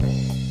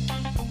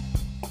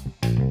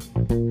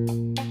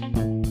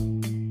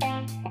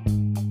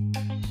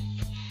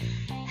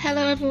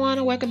everyone,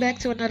 and welcome back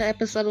to another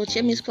episode of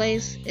Chimmy's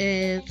Place.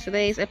 In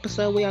today's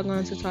episode, we are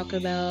going to talk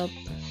about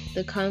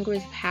the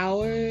Congress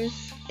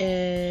powers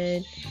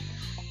and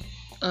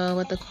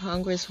what the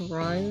Congress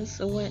runs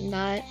or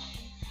whatnot.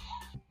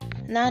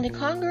 Now, the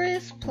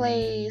Congress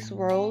plays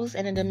roles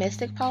in the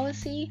domestic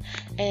policy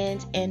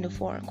and in the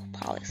foreign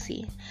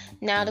policy.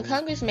 Now, the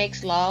Congress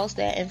makes laws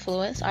that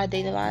influence our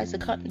daily lives.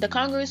 The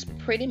Congress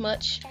pretty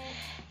much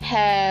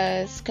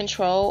has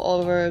control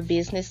over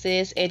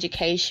businesses,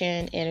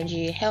 education,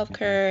 energy,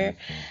 healthcare,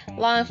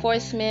 law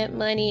enforcement,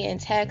 money and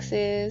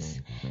taxes,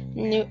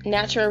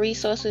 natural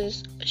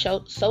resources,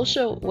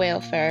 social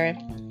welfare,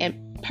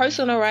 and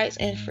personal rights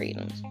and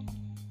freedoms.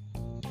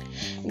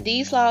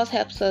 These laws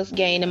help us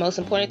gain the most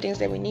important things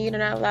that we need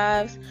in our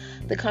lives.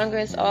 The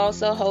Congress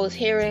also holds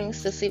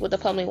hearings to see what the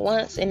public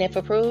wants, and if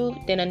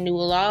approved, then a new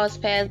law is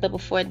passed. But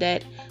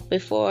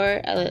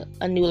before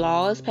a new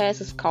law is passed,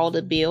 it's called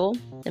a bill.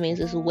 That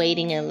means it's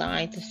waiting in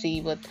line to see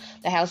what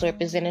the House of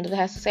Representatives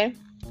has to say.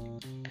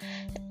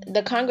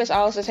 The Congress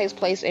also takes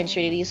place in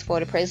treaties for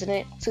the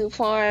president to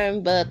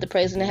form, but the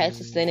president has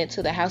to send it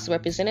to the House of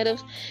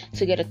Representatives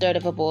to get a third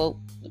of a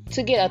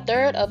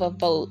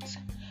vote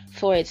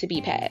for it to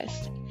be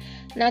passed.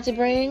 Now, to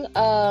bring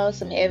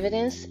some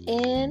evidence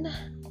in,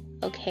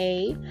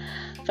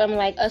 from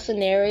a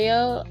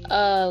scenario,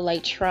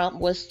 like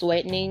Trump was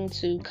threatening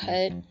to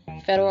cut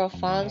federal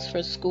funds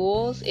for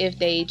schools if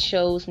they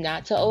chose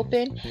not to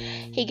open.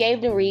 He gave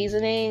the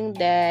reasoning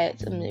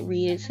that, I'm going to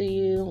read it to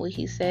you, what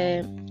he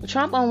said.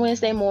 Trump on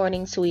Wednesday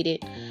morning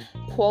tweeted,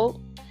 quote,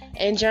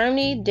 "In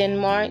Germany,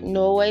 Denmark,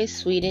 Norway,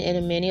 Sweden,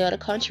 and many other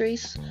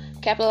countries,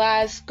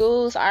 capitalized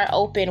schools are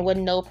open with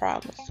no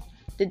problems.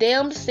 The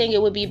Dems think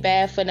it would be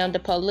bad for them to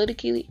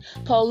politically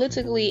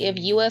if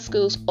U.S.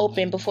 schools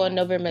open before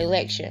November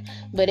election,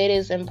 but it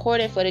is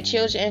important for the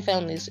children and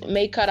families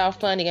may cut off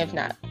funding if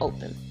not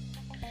open."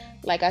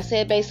 Like I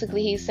said,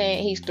 basically he's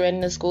saying he's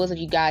threatening the schools, if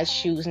you guys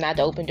choose not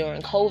to open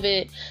during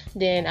COVID,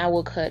 then I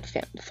will cut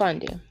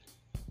funding.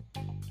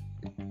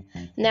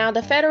 Now,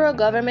 the federal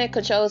government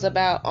controls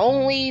about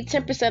only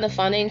 10% of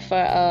funding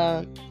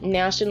for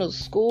national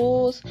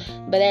schools,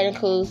 but that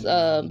includes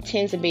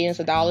tens of billions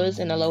of dollars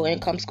in the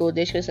low-income school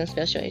districts and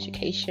special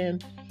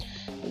education.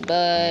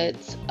 But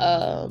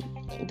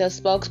the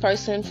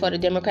spokesperson for the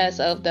Democrats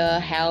of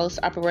the House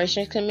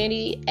Operations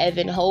Committee,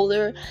 Evan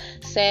Holder,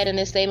 said in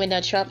a statement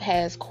that Trump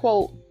has,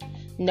 quote,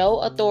 "no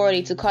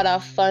authority to cut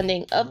off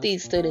funding of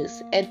these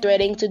students and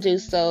threatening to do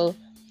so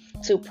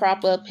to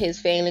prop up his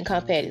failing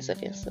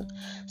competitiveness."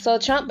 So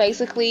Trump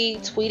basically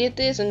tweeted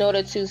this in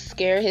order to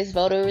scare his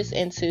voters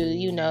into,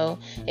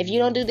 if you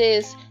don't do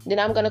this, then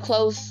I'm going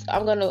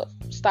to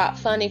stop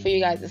funding for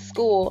you guys at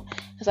school.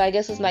 So I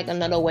guess it's like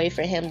another way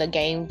for him to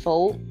gain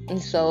vote.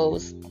 And so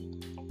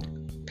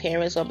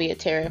parents will be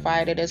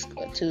terrified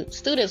that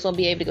students won't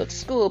be able to go to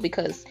school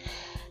because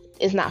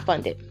it's not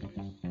funded.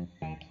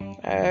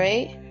 All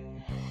right.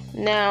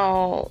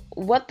 Now,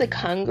 what the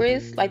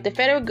Congress, the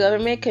federal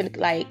government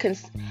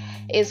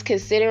is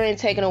considering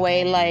taking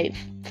away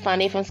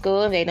funding from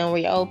school if they don't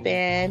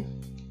reopen.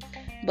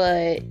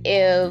 But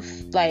if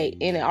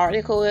in the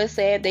article it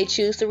said they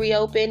choose to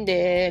reopen,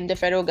 then the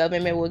federal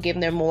government will give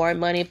them more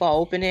money for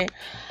opening.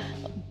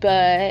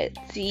 But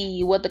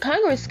what the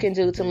Congress can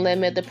do to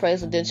limit the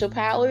presidential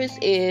powers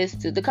is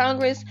the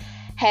Congress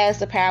has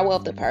the power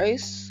of the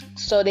purse,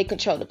 so they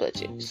control the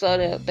budget.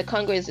 So the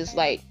Congress is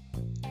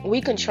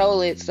we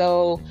control it,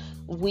 so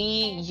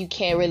you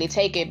can't really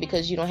take it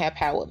because you don't have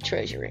power of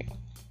treasury.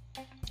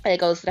 And it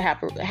goes to the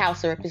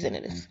House of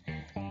Representatives.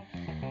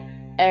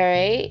 All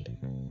right.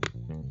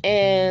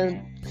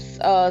 And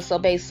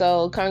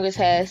so Congress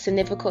has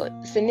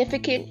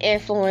significant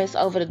influence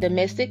over the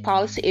domestic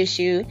policy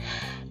issue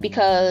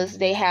because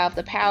they have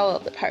the power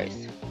of the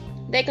purse.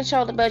 They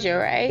control the budget,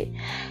 right?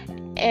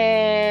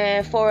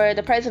 And for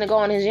the president to go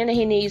on his agenda,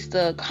 he needs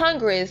the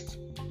Congress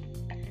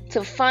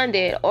to fund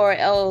it, or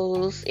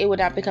else it would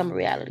not become a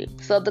reality.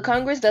 So if the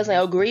Congress doesn't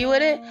agree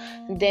with it,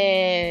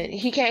 then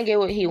he can't get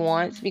what he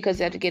wants because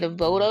they have to get a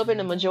vote up, and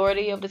the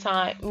majority of the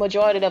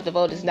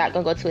vote is not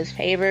going to go to his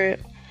favor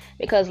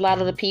because a lot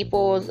of the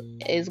people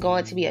is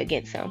going to be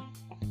against him.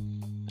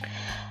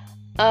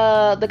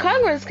 The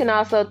Congress can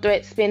also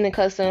threat spending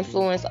cuts to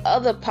influence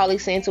other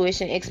policy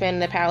intuition, expanding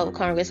the power of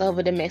Congress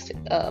over domestic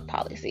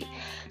policy.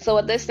 So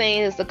what they're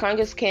saying is the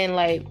Congress can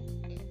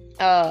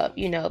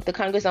if the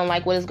Congress don't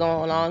like what is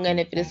going on, and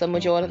if it is a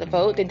majority of the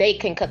vote, then they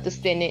can cut the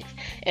spending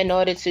in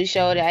order to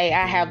show that, hey,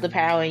 I have the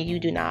power and you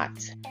do not.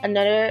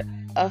 Another,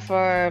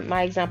 for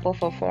my example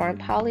for foreign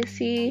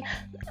policy,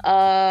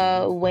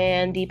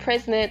 when the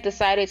president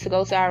decided to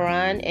go to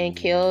Iran and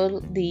kill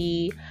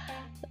the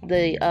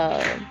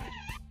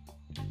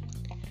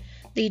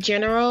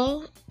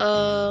general,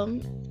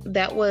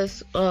 that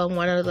was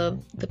one of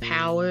the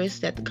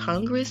powers that the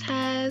Congress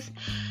has.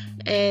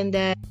 And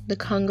that the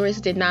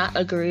Congress did not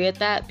agree with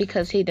that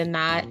because he did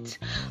not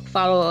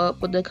follow up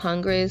with the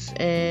Congress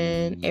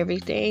and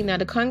everything. Now,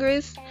 the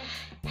Congress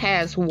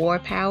has war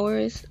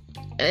powers,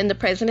 and the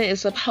president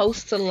is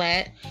supposed to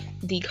let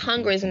the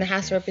Congress and the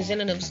House of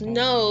Representatives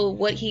know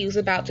what he was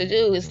about to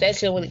do,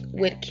 especially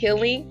with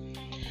killing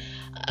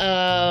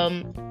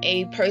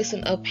a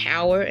person of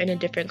power in a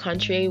different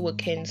country, what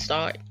can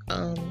start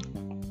a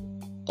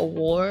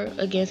war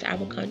against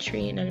our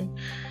country and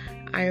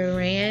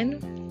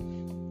Iran.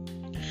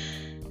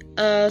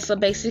 So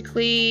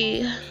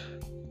basically,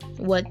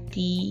 what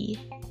the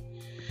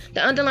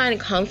underlying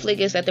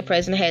conflict is that the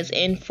president has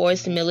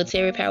enforced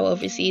military power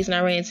overseas in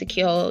Iran to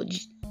kill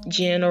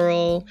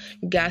General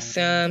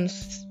Qasem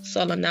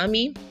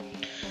Soleimani.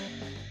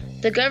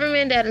 The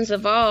government that is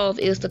involved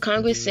is the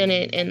Congress,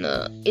 Senate, and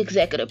the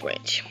executive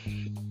branch.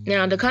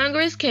 Now, the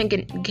Congress can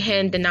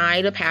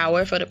deny the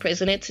power for the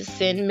president to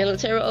send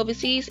military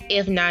overseas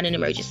if not an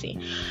emergency.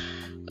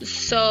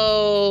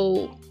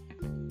 So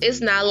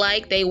it's not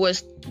like they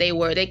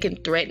can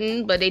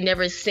threaten, but they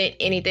never sent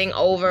anything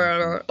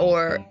over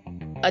or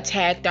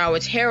attacked our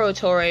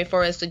territory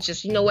for us to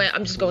just, you know what,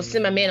 I'm just gonna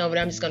send my man over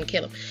there, I'm just gonna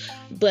kill him.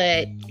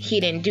 But he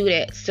didn't do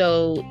that,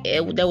 so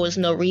there was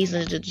no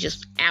reason to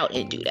just out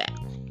and do that.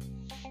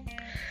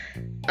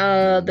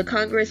 The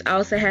Congress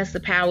also has the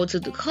power to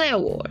declare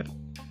war.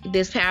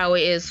 This power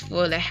is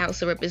for the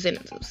House of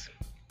Representatives.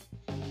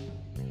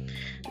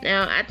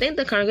 Now, I think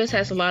the Congress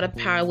has a lot of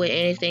power with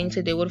anything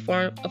to do with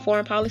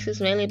foreign policies,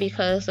 mainly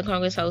because the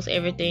Congress holds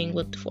everything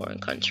with the foreign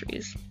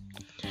countries.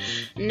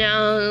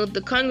 Now,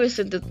 the Congress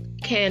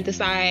can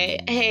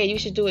decide, hey, you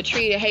should do a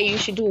treaty, hey, you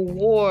should do a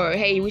war,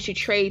 hey, we should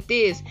trade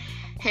this,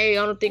 hey,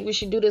 I don't think we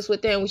should do this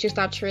with them, we should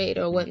stop trade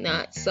or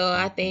whatnot. So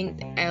I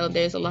think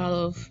there's a lot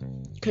of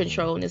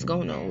control that's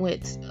going on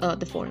with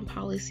the foreign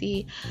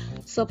policy.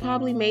 So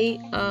probably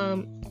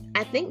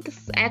I think this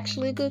is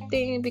actually a good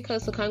thing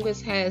because the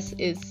Congress has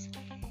its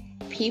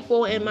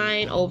people in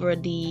mind over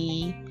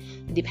the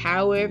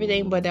power,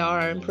 everything, but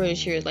I'm pretty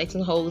sure it's like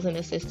some holes in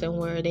the system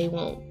where they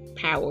won't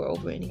power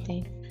over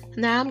anything.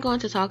 Now I'm going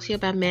to talk to you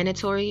about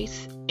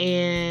mandatories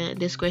and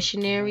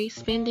discretionary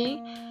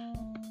spending.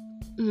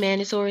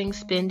 Mandatory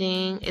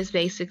spending is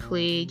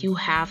basically you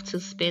have to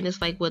spend.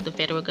 It's like what the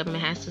federal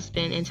government has to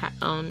spend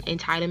on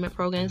entitlement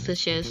programs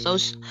such as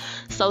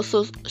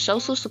Social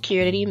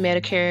Security,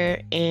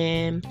 Medicare,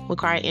 and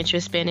required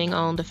interest spending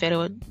on the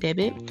federal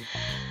debit.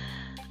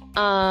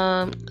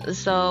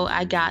 So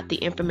I got the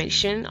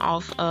information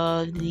off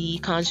of the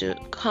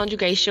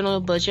Congressional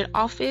Budget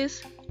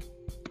Office.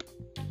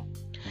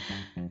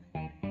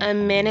 A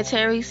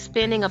mandatory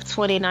spending of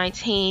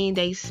 2019,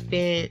 they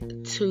spent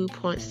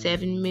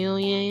 $2.7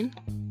 million.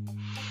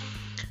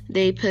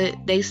 They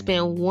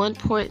spent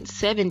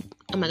 1.7.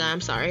 Oh my God,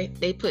 I'm sorry.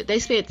 They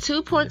spent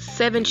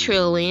 2.7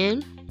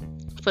 trillion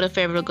for the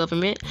federal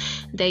government.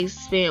 They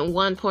spent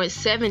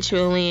 1.7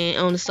 trillion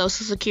on the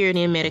Social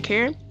Security and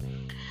Medicare.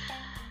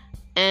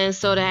 And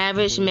so the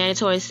average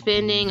mandatory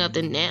spending of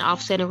the net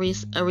offsetting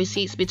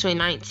receipts between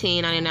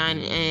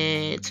 1999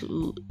 and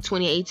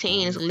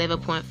 2018 is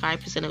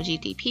 11.5% of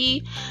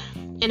GDP.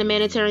 And the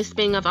mandatory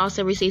spending of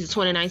offset receipts in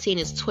 2019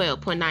 is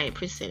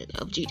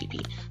 12.9% of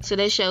GDP. So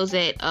that shows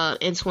that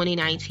in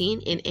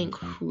 2019 it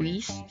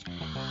increased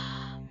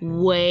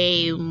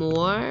way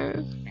more.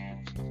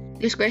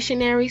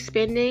 Discretionary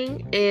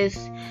spending is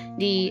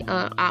the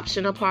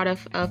optional part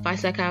of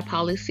FISACA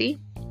policy.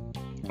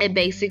 It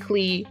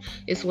basically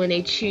is when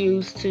they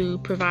choose to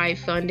provide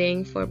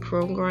funding for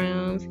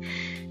programs,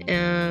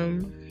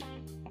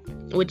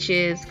 which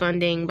is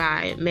funding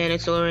by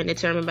mandatory and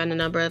determined by the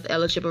number of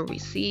eligible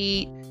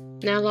receipts.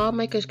 Now,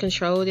 lawmakers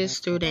control this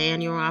through the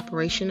Annual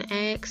Operation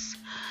Acts.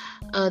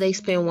 They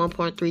spend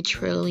 1.3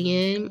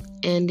 trillion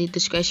in the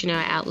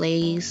discretionary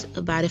outlays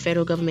by the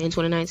federal government in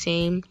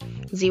 2019,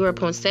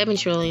 0.7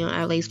 trillion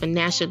outlays for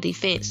national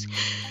defense.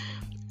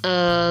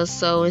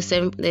 So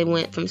they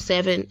went from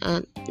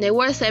they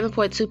were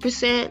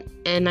 7.2%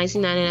 in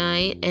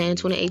 1999 and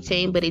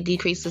 2018, but it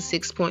decreased to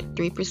 6.3%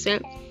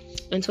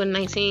 in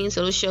 2019.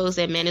 So it shows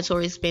that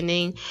mandatory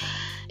spending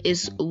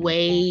is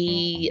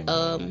way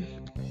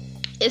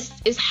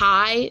it's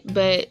high,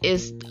 but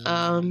it's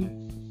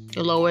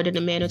lower than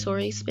the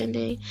mandatory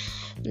spending.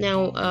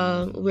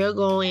 Now we're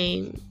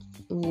going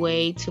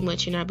way too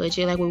much in our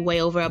budget, like we're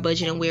way over our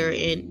budget and we're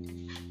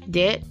in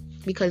debt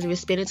because we're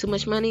spending too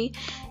much money,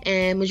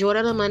 and majority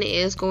of the money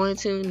is going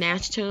to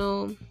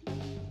national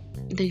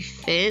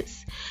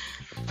defense.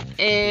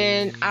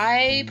 And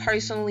I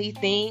personally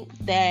think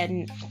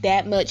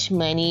that much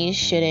money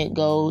shouldn't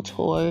go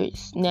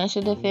towards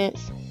national defense.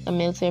 A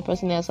military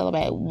personnel, so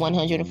about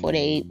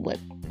 148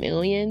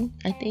 million,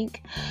 I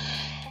think.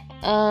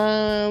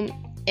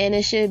 And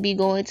it should be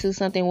going to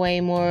something way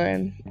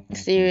more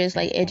serious,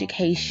 like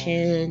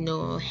education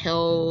or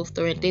health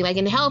or anything. Like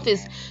in health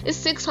is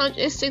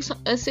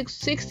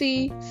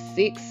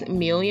 $66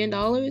 billion.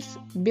 I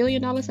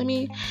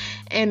mean,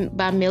 and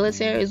by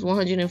military is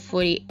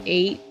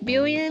 148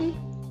 billion.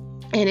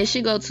 And it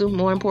should go to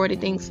more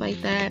important things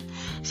like that.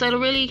 So it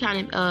really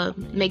kind of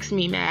makes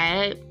me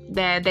mad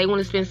that they want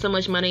to spend so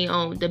much money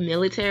on the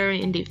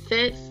military and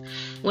defense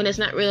when it's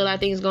not really a lot of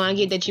things going on. I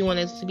get that you want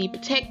us to be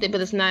protected,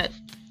 but it's not.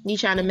 You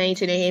trying to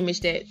maintain the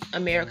image that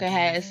America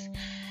has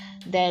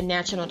that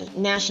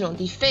national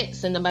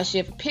defense, and nobody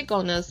should ever pick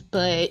on us,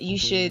 but you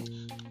should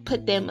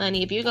put that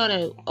money, if you're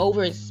gonna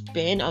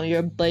overspend on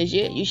your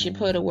budget, you should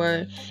put it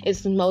where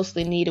it's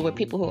mostly needed, where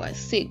people who are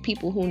sick,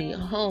 people who need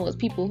homes,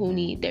 people who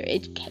need their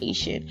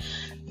education,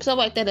 stuff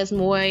like that is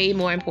way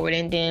more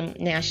important than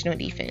national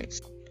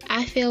defense.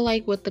 I feel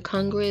like with the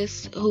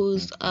Congress,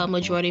 who's a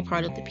majority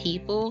part of the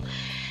people,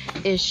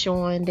 is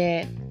showing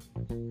that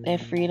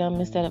freedom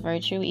instead of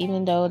virtue,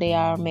 even though they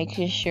are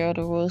making sure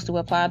the rules do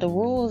apply. The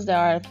rules that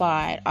are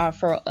applied are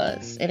for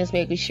us, and it's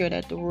making sure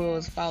that the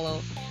rules follow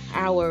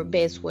our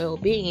best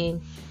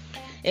well-being.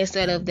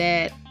 Instead of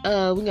that,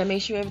 we gotta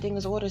make sure everything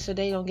is ordered so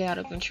they don't get out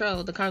of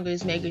control. The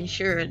Congress making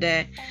sure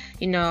that,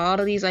 all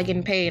of these are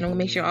getting paid, and we'll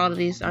make sure all of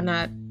these are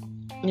not,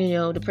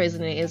 the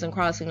president isn't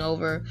crossing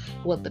over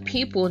what the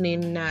people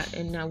need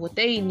and not what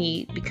they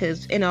need,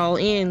 because in all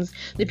ends,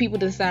 the people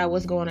decide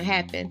what's going to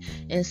happen.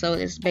 And so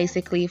it's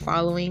basically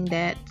following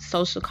that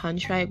social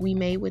contract we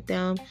made with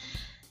them.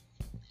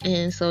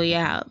 And so,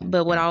 yeah,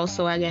 but what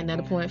also, I got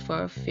another point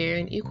for fair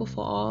and equal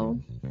for all.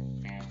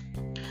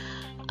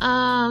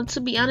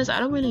 To be honest, I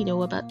don't really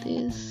know about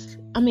this.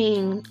 I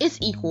mean, it's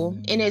equal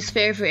and it's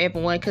fair for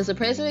everyone, because the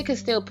president can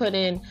still put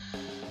in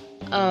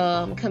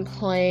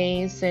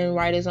complaints and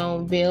write his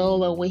own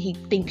bill of what he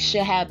thinks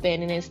should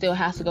happen, and it still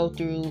has to go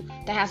through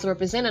the House of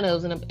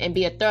Representatives and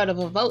be a third of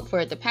a vote for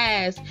it to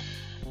pass.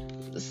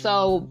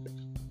 So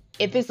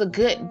if it's a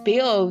good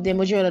bill, then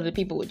majority of the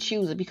people would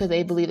choose it because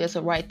they believe that's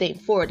the right thing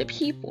for the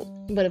people.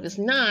 But if it's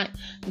not,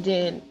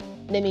 then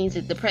that means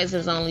that the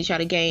president's only trying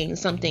to gain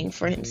something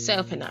for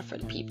himself and not for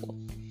the people.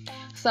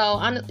 So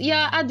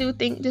I do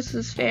think this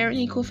is fair and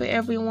equal for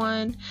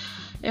everyone.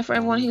 And for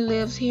everyone who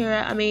lives here,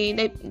 I mean,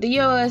 the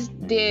U.S.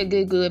 did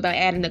good by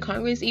adding the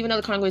Congress. Even though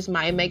the Congress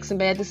might make some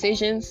bad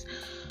decisions,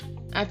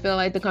 I feel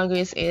like the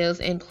Congress is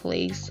in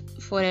place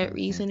for that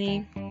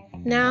reasoning.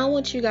 Now, I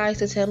want you guys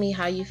to tell me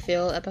how you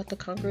feel about the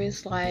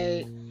Congress.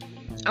 Like,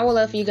 I would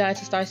love for you guys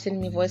to start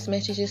sending me voice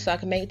messages so I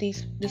can make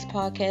this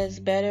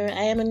podcast better.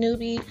 I am a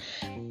newbie,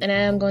 and I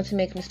am going to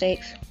make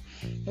mistakes.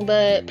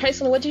 But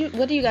personally,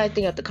 what do you guys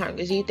think of the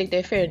Congress? Do you think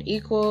they're fair and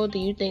equal? Do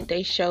you think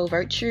they show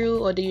virtue,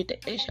 or do you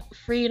think they show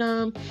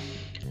freedom?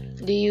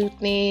 Do you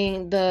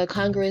think the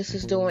Congress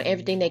is doing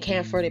everything they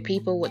can for the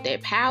people with their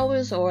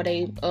powers, or are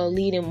they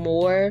leading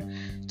more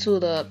to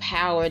the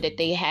power that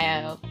they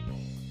have?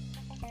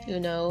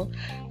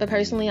 But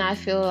personally, I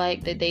feel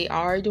like that they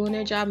are doing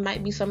their job.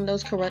 Might be some of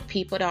those corrupt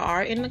people that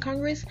are in the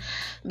Congress,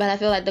 but I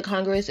feel like the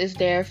Congress is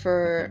there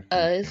for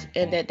us,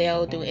 and that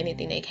they'll do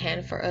anything they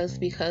can for us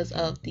because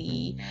of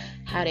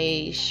how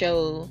they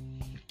show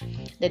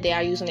that they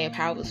are using their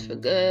powers for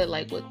good,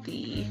 like with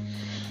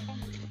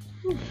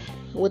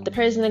the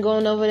president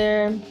going over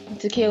there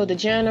to kill the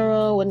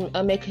general, with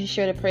making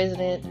sure the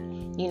president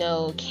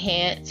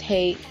can't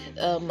take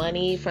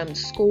money from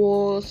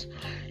schools,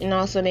 and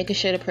also making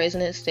sure the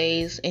president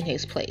stays in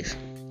his place.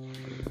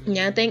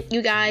 Yeah, thank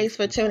you guys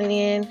for tuning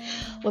in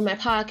with my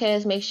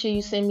podcast. Make sure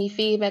you send me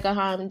feedback on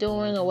how I'm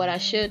doing, or what I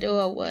should do,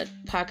 or what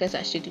podcast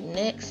I should do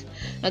next.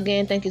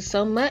 Again, thank you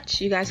so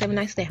much. You guys have a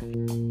nice day.